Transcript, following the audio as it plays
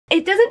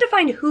it doesn't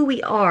define who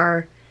we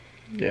are.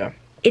 Yeah.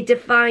 It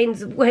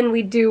defines when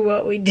we do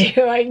what we do,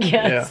 I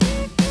guess. Yeah.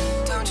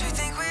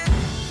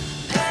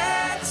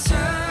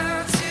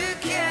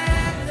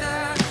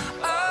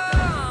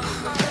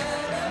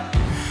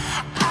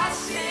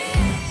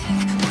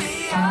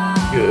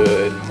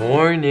 Good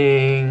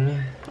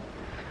morning.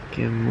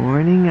 Good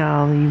morning,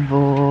 Ollie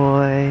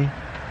boy.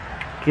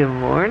 Good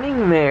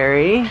morning,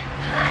 Mary.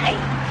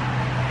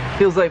 Hi.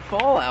 Feels like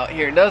fall out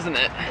here, doesn't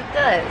it? It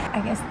does.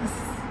 I guess this,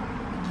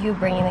 you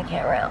bringing the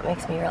camera out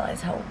makes me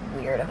realize how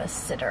weird of a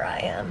sitter I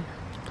am.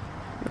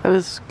 That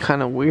is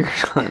kind of weird,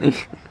 honey.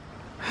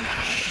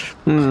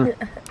 You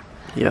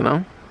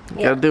know?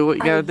 You gotta do what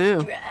you gotta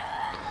do.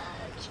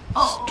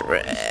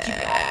 Stretch.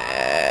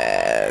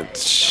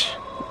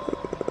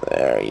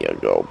 There you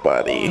go,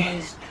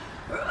 buddy.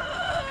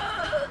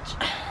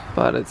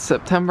 But it's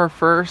September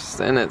 1st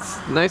and it's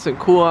nice and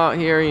cool out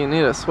here. You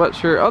need a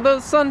sweatshirt. Although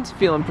the sun's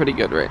feeling pretty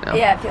good right now.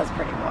 Yeah, it feels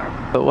pretty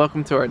warm. But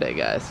welcome to our day,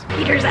 guys.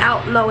 Peter's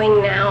out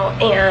mowing now,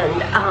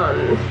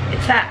 and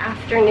it's that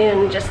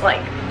afternoon, just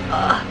like,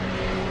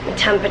 the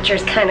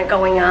temperature's kind of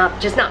going up,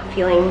 just not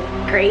feeling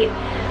great.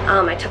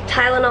 I took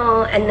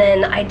Tylenol, and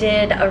then I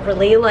did a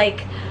really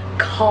like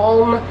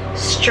calm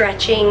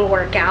stretching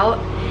workout,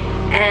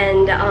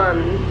 and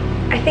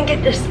I think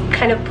it just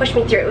kind of pushed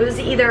me through. It was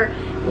either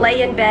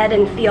lay in bed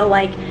and feel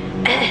like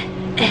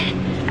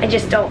I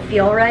just don't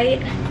feel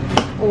right,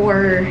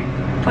 or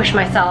push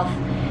myself,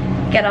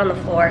 get on the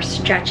floor,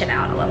 stretch it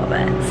out a little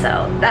bit.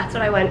 So that's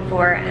what I went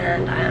for,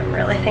 and I'm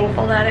really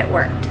thankful that it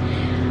worked.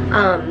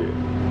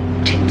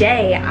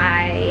 Today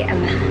I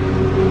am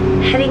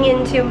heading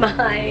into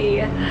my,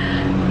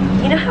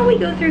 you know how we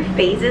go through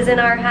phases in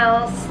our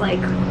house?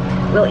 Like,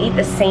 we'll eat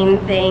the same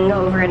thing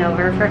over and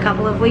over for a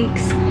couple of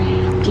weeks.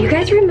 Do you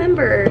guys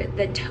remember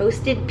the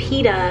toasted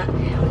pita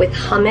with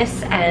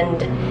hummus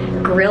and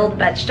grilled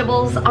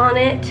vegetables on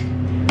it?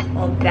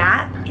 Well,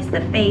 that is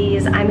the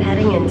phase I'm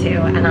heading into,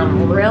 and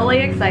I'm really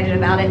excited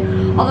about it.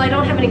 Although I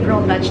don't have any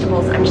grilled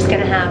vegetables, I'm just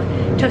gonna have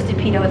toasted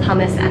pita with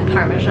hummus and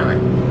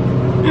Parmesan.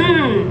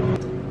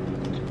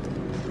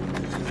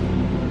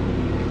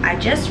 I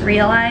just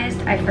realized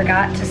I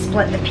forgot to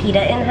split the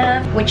pita in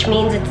half, which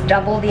means it's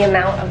double the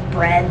amount of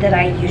bread that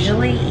I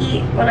usually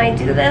eat when I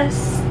do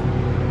this.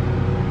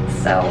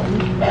 So,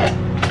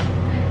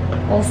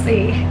 we'll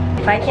see.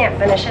 If I can't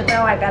finish it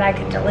though, I bet I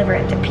could deliver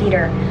it to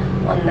Peter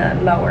on the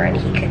mower and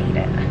he could eat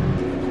it.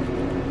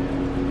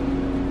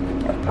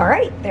 All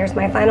right, there's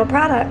my final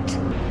product.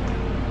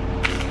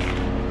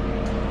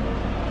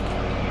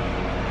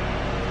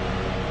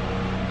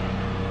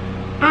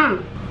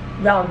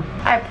 Yum,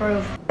 I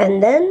approve.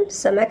 And then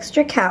some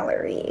extra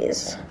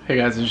calories. Hey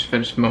guys, I just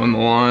finished mowing the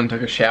lawn,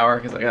 took a shower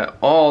because I got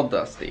all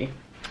dusty,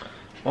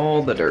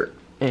 all the dirt.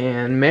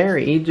 And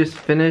Mary just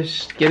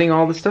finished getting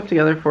all the stuff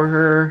together for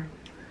her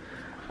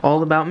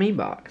All About Me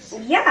box.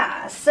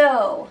 Yeah,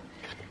 so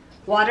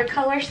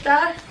watercolor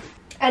stuff,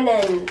 and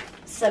then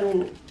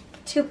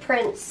two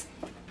prints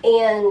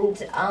and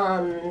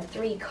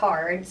 3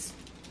 cards.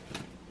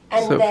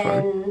 And so then,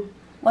 fun.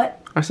 What?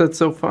 I said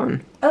so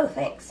fun. Oh,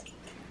 thanks.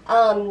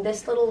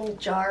 This little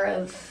jar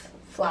of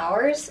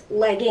flowers,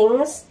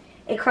 leggings,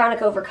 a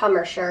Chronic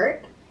Overcomer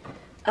shirt,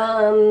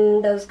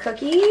 those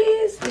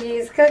cookies,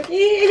 these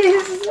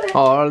cookies.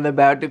 All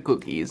about the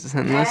cookies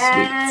and the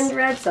sweets. And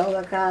red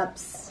Solo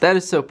cups. That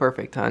is so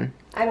perfect, hon.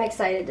 I'm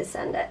excited to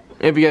send it.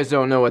 If you guys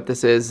don't know what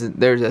this is,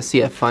 there's a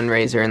CF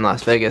fundraiser in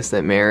Las Vegas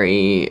that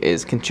Mary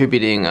is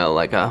contributing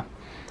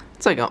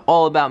it's like an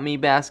All About Me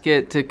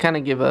basket to kind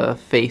of give a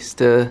face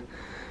to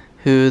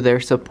who they're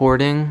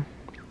supporting.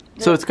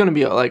 So it's going to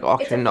be like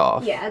auctioned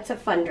off. Yeah, it's a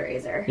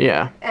fundraiser.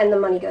 Yeah. And the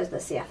money goes to the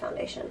CF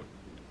Foundation.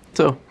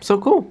 So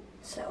cool.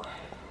 So,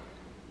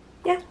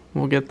 yeah.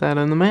 We'll get that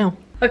in the mail.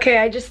 Okay,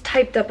 I just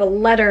typed up a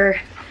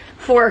letter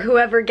for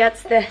whoever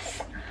gets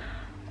this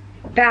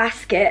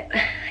basket,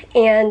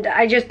 and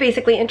I just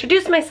basically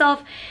introduced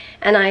myself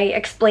and I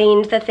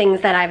explained the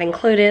things that I've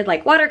included,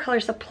 like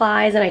watercolor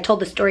supplies, and I told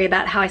the story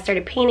about how I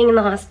started painting in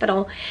the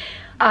hospital.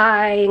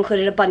 I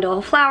included a bundle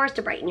of flowers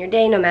to brighten your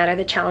day, no matter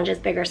the challenge is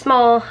big or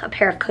small, a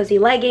pair of cozy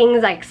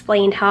leggings. I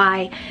explained how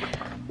I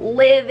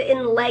live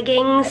in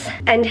leggings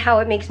and how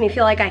it makes me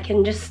feel like I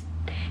can just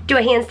do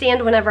a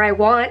handstand whenever I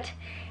want.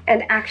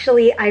 And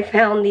actually I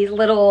found these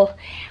little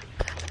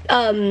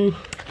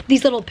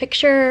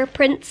picture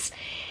prints,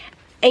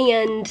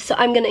 and so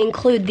I'm gonna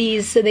include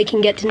these so they can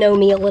get to know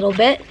me a little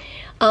bit.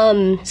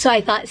 So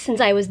I thought, since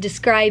I was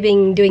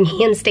describing doing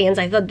handstands,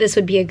 I thought this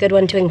would be a good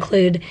one to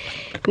include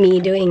me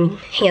doing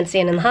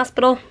handstand in the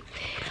hospital.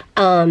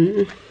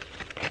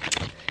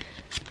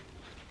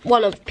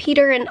 One of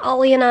Peter and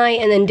Ollie and I,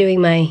 and then doing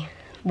my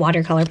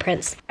watercolor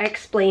prints. I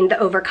explained the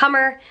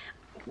Overcomer,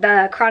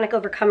 the Chronic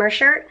Overcomer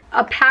shirt,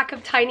 a pack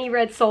of tiny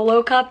red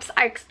Solo cups.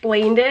 I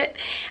explained it,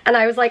 and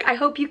I was like, I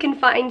hope you can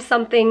find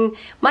something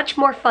much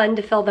more fun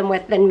to fill them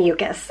with than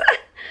mucus.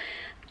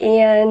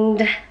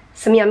 And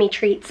some yummy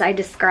treats. I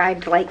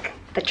described like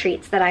the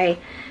treats that I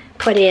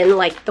put in,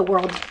 like the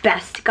world's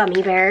best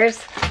gummy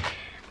bears.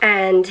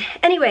 And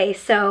anyway,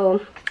 so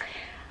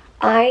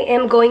I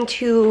am going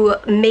to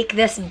make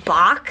this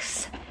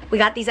box. We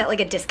got these at like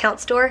a discount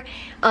store,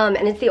 and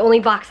it's the only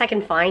box I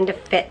can find to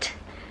fit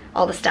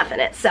all the stuff in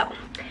it. So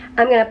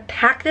I'm gonna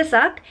pack this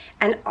up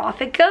and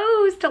off it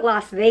goes to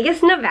Las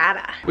Vegas,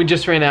 Nevada. We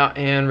just ran out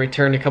and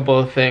returned a couple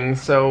of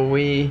things. So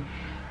we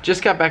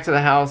just got back to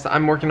the house.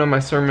 I'm working on my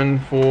sermon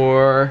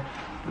for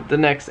the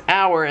next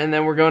hour, and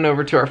then we're going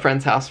over to our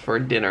friend's house for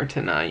dinner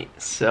tonight.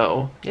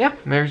 So yeah,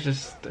 Mary's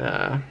just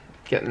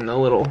getting a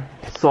little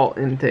salt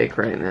intake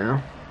right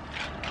now.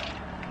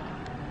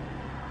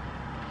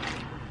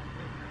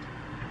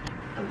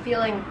 I'm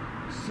feeling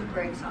super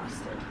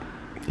exhausted.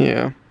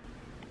 Yeah.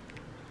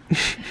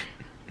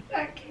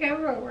 That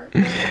camera work.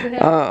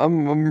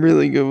 I'm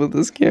really good with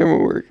this camera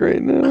work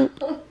right now.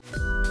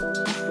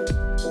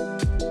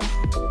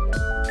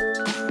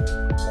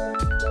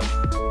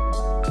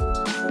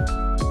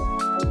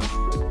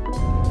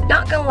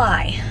 Not gonna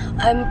lie,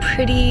 I'm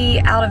pretty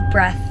out of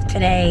breath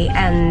today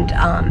and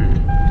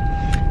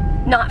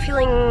not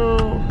feeling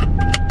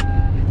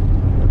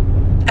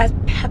as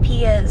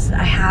peppy as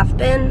I have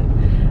been,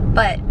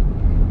 but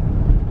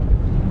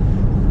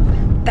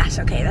that's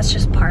okay. That's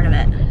just part of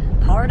it.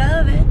 Part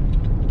of it.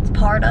 It's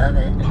part of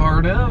it.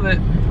 Part of it.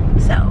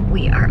 So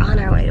we are on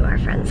our way to our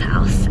friend's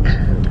house,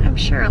 and I'm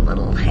sure a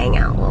little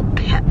hangout will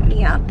pep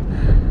me up.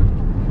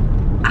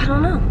 I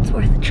don't know. It's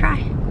worth a try.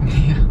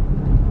 Yeah.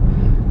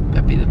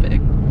 Peppy the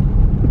Pig.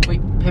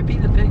 Wait, Peppy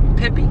the Pig?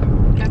 Peppy?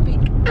 Peppy?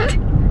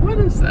 What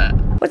is that?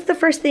 What's the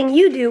first thing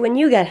you do when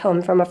you get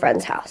home from a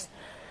friend's house?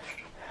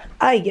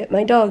 I get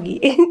my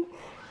doggy.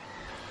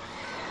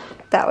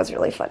 That was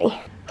really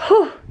funny.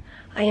 Whew.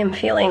 I am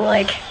feeling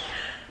like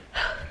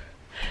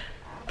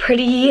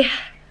pretty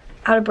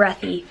out of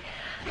breathy.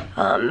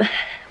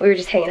 We were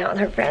just hanging out with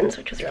her friends,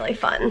 which was really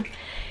fun.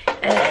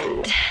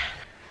 And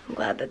I'm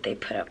glad that they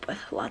put up with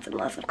lots and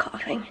lots of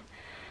coughing.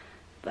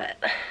 But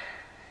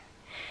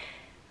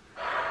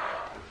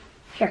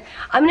here,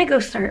 I'm gonna go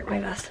start my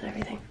vest and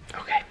everything.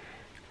 Okay.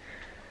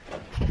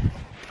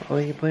 Oh,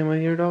 you playing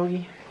with your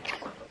doggy?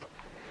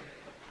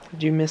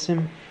 Did you miss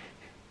him?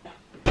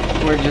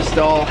 We're just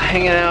all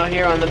hanging out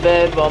here on the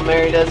bed while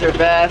Mary does her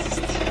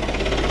vest.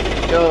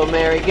 Go,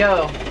 Mary,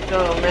 go.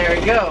 Go, Mary,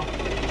 go.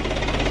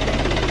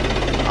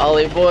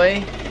 Ollie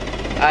boy,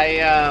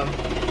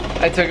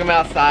 I took him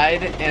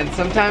outside, and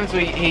sometimes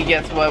he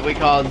gets what we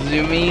call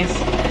zoomies,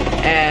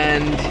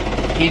 and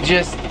he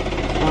just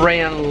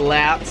ran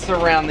laps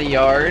around the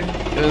yard.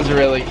 It was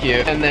really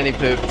cute. And then he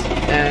pooped,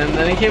 and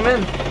then he came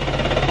in.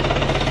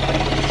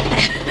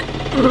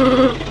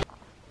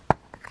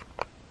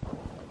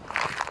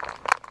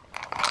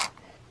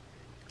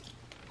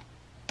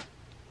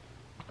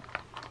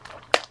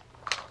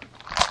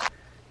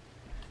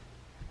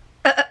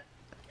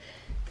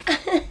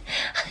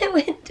 I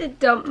went to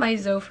dump my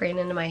Zofran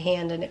into my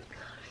hand, and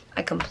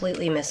I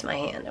completely missed my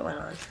hand. It went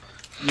on.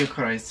 You're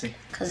crazy.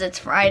 Because it's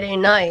Friday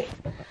night.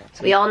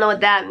 So we all know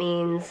what that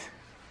means.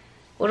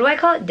 What do I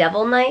call it?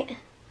 Devil night?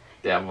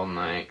 Devil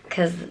night.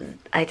 Because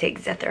I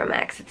take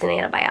Zithromax. It's an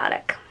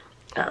antibiotic.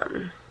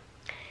 And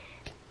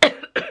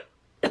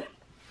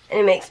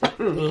it makes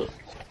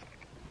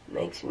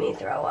me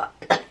throw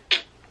up.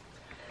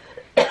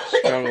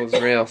 Struggle's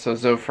real, so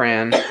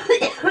Zofran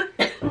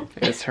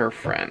is her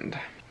friend.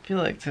 I feel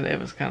like today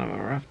was kind of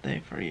a rough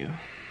day for you.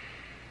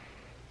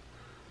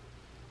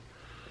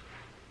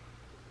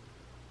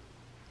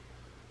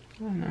 I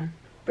don't know.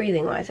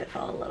 Breathing wise, it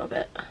felt a little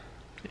bit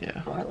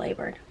more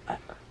labored.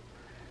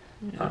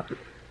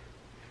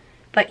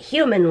 But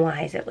human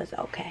wise, it was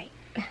okay.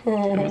 It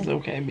was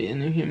okay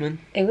being a human.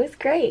 It was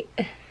great.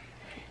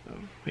 So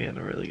we had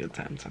a really good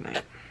time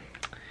tonight.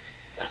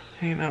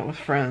 Hanging out with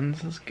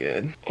friends is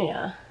good.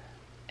 Yeah.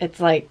 It's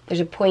like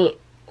there's a point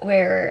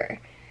where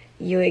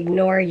you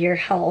ignore your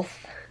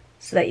health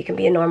so that you can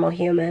be a normal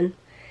human. And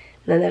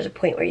then there's a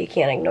point where you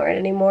can't ignore it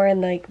anymore.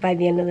 And like by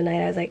the end of the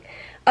night, I was like,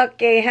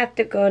 okay, have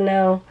to go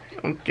now.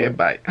 Okay,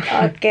 bye.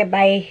 Okay,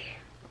 bye.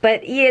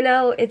 But you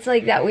know, it's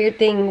like that weird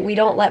thing. We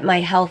don't let my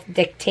health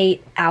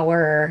dictate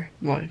our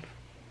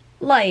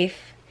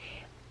life.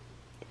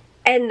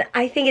 And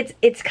I think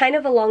it's kind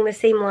of along the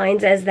same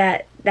lines as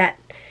that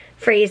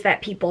phrase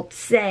that people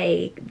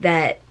say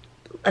that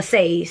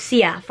say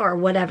CF or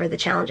whatever the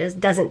challenge is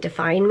doesn't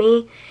define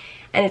me.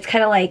 And it's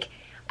kind of like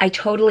I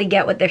totally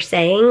get what they're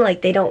saying,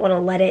 like they don't want to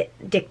let it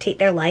dictate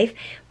their life.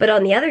 But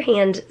on the other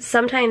hand,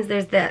 sometimes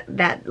there's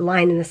that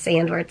line in the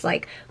sand where it's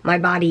like, my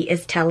body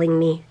is telling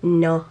me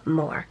no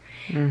more.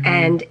 Mm-hmm.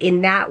 And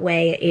in that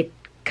way,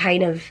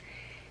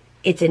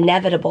 it's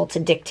inevitable to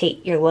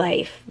dictate your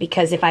life,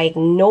 because if I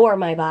ignore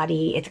my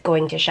body, it's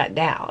going to shut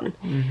down.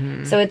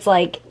 Mm-hmm. So it's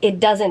like, it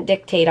doesn't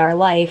dictate our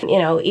life. You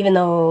know, even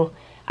though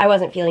I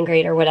wasn't feeling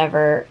great or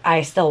whatever,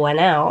 I still went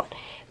out.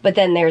 But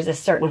then there's a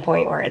certain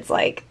point where it's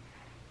like,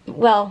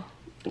 well,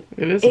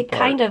 it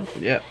kind of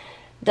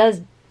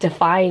does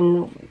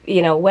define,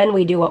 you know, when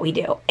we do what we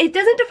do. It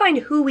doesn't define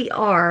who we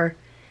are.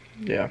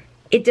 Yeah.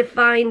 It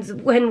defines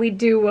when we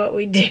do what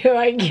we do,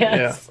 I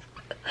guess.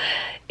 Yeah.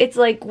 It's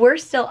like we're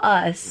still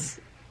us,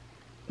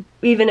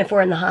 even if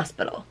we're in the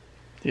hospital.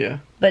 Yeah.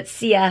 But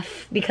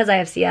CF, because I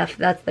have CF,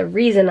 that's the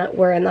reason that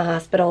we're in the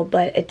hospital,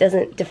 but it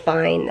doesn't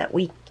define that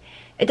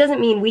it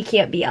doesn't mean we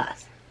can't be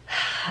us.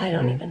 I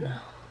don't even know.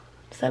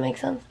 Does that make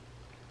sense?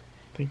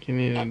 I think you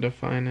need to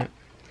define it.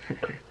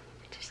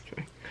 Just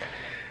kidding.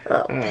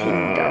 Oh,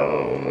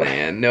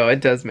 man, no, it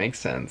does make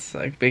sense.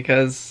 Like,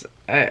 because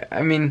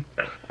I mean,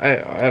 I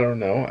don't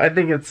know. I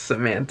think it's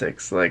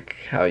semantics, like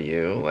how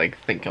you like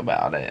think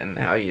about it and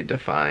how you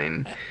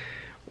define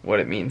what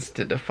it means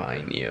to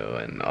define you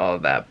and all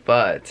of that.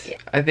 But yeah.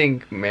 I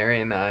think Mary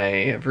and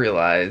I have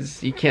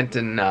realized you can't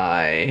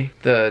deny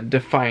the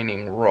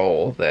defining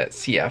role that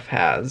CF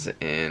has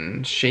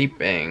in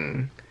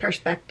shaping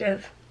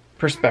perspective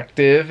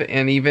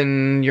and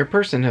even your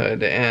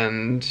personhood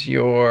and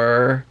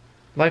your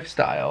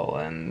lifestyle.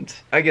 And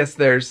I guess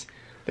there's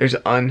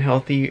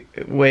unhealthy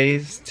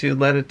ways to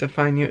let it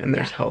define you, and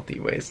there's healthy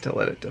ways to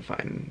let it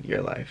define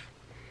your life.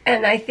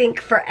 And I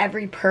think for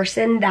every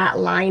person, that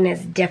line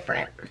is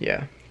different.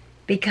 Yeah.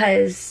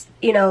 Because,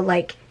 you know,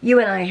 like, you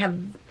and I have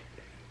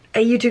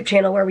a YouTube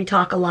channel where we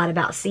talk a lot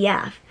about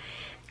CF.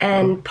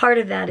 And part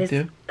of that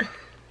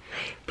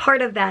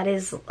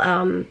is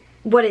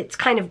what it's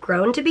kind of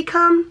grown to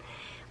become.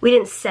 We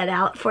didn't set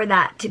out for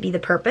that to be the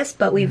purpose,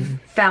 but we've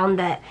found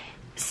that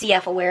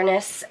CF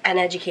awareness and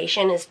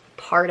education is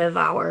part of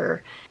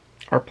our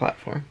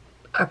platform.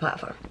 Our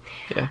platform.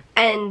 Yeah.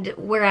 And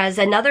whereas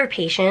another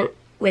patient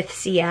with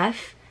CF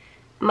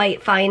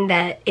might find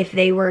that if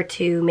they were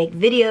to make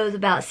videos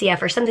about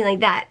CF or something like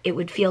that, it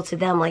would feel to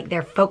them like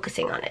they're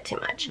focusing on it too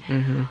much.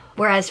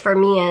 Whereas for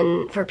me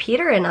and for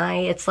Peter and I,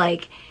 it's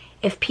like,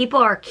 if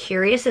people are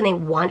curious and they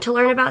want to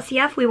learn about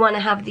CF, we want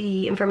to have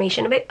the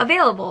information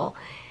available.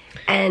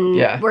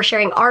 And we're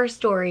sharing our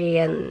story.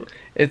 And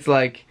it's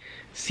like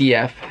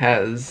CF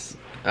has,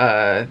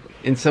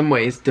 in some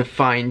ways,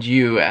 defined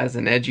you as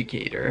an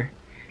educator.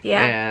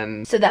 Yeah.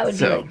 And so that would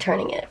be like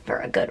turning it for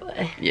a good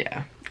way.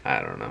 Yeah.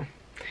 I don't know.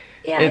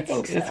 Yeah, I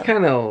think so. It's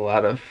kind of a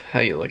lot of how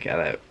you look at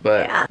it.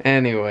 But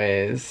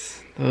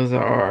anyways, those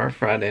are our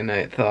Friday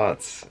night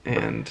thoughts.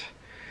 And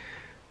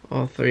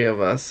all three of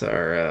us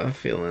are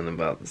feeling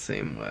about the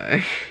same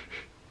way.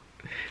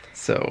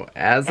 So,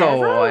 as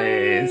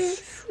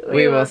always,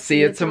 we will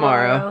see you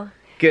tomorrow.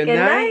 Good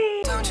night.